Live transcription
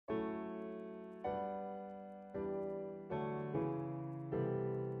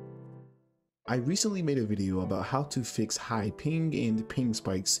I recently made a video about how to fix high ping and ping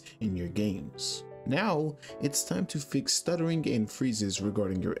spikes in your games. Now, it's time to fix stuttering and freezes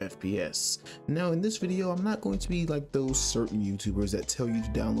regarding your FPS. Now in this video, I'm not going to be like those certain YouTubers that tell you to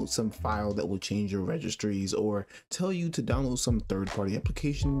download some file that will change your registries or tell you to download some third-party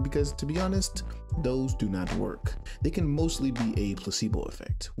application, because to be honest, those do not work. They can mostly be a placebo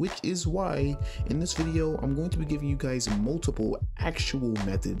effect, which is why in this video, I'm going to be giving you guys multiple actual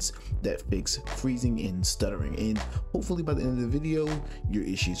methods that fix freezing and stuttering, and hopefully by the end of the video, your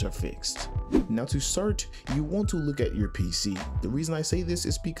issues are fixed. Now to start, you want to look at your PC. The reason I say this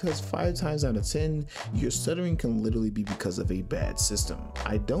is because 5 times out of 10, your stuttering can literally be because of a bad system.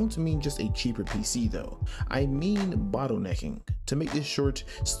 I don't mean just a cheaper PC though, I mean bottlenecking. To make this short,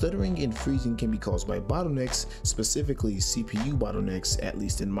 stuttering and freezing can be caused by bottlenecks, specifically CPU bottlenecks, at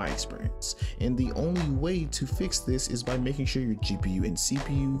least in my experience. And the only way to fix this is by making sure your GPU and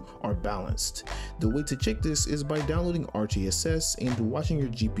CPU are balanced. The way to check this is by downloading RTSS and watching your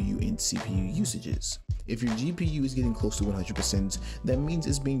GPU and CPU usages. If your GPU is getting close to 100%, that means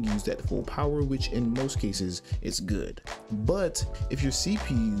it's being used at full power, which in most cases is good. But if your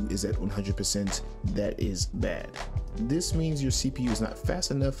CPU is at 100%, that is bad. This means your CPU is not fast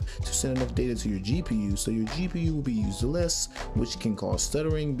enough to send enough data to your GPU, so your GPU will be used less, which can cause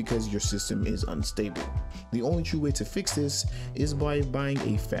stuttering because your system is unstable. The only true way to fix this is by buying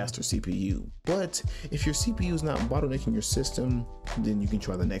a faster CPU. But if your CPU is not bottlenecking your system, then you can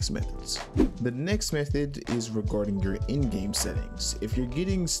try the next methods. The next method is regarding your in-game settings. If you're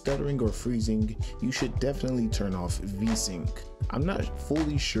getting stuttering or freezing, you should definitely turn off VSync. I'm not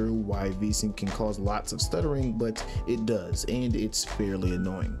fully sure why VSync can cause lots of stuttering, but it does, and it's fairly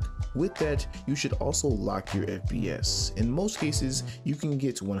annoying. With that, you should also lock your FPS. In most cases, you can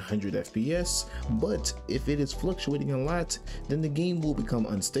get 100 FPS, but if it is fluctuating a lot, then the game will become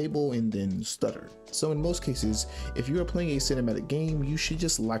unstable and then stutter. So in most cases, if you are playing a cinematic game, you should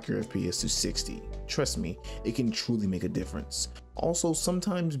just lock your FPS to 60. Trust me, it can truly make a difference. Also,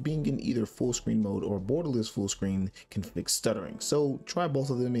 sometimes being in either full screen mode or borderless full screen can fix stuttering, so try both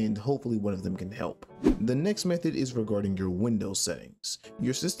of them and hopefully one of them can help. The next method is regarding your Windows settings.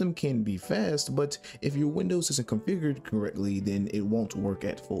 Your system can be fast, but if your Windows isn't configured correctly, then it won't work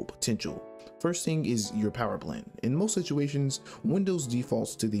at full potential. First thing is your power plan. In most situations, Windows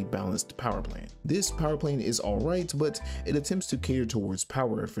defaults to the balanced power plan. This power plan is alright, but it attempts to cater towards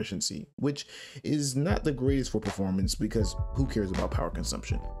power efficiency, which is not the greatest for performance because who cares about power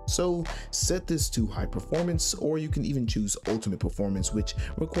consumption? So set this to high performance, or you can even choose ultimate performance, which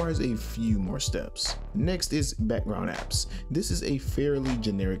requires a few more steps. Next is background apps. This is a fairly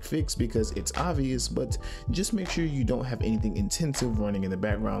generic fix because it's obvious, but just make sure you don't have anything intensive running in the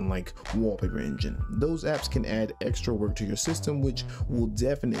background like wallpaper engine. Those apps can add extra work to your system, which will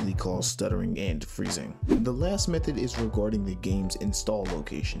definitely cause stuttering and freezing. The last method is regarding the game's install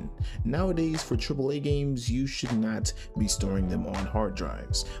location. Nowadays, for AAA games, you should not be storing them on hard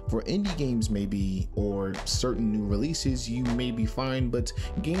drives. For indie games maybe, or certain new releases, you may be fine, but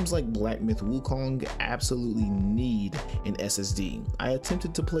games like Black Myth Wukong absolutely need an SSD. I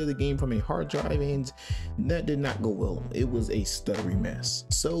attempted to play the game from a hard drive and that did not go well. It was a stuttery mess.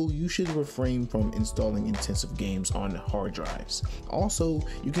 So you should refrain from installing intensive games on hard drives. Also,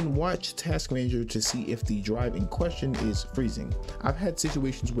 you can watch Task Manager to see if the drive in question is freezing. I've had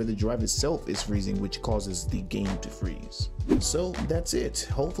situations where the drive itself is freezing, which causes the game to freeze. So that's it.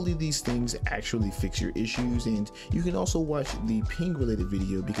 Hopefully these things actually fix your issues, and you can also watch the ping related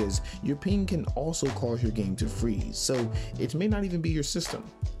video because your ping can also cause your game to freeze, so it may not even be your system.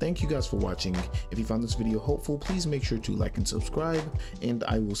 Thank you guys for watching. If you found this video helpful, please make sure to like and subscribe, and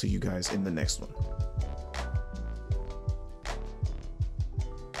I will see you guys in the next one.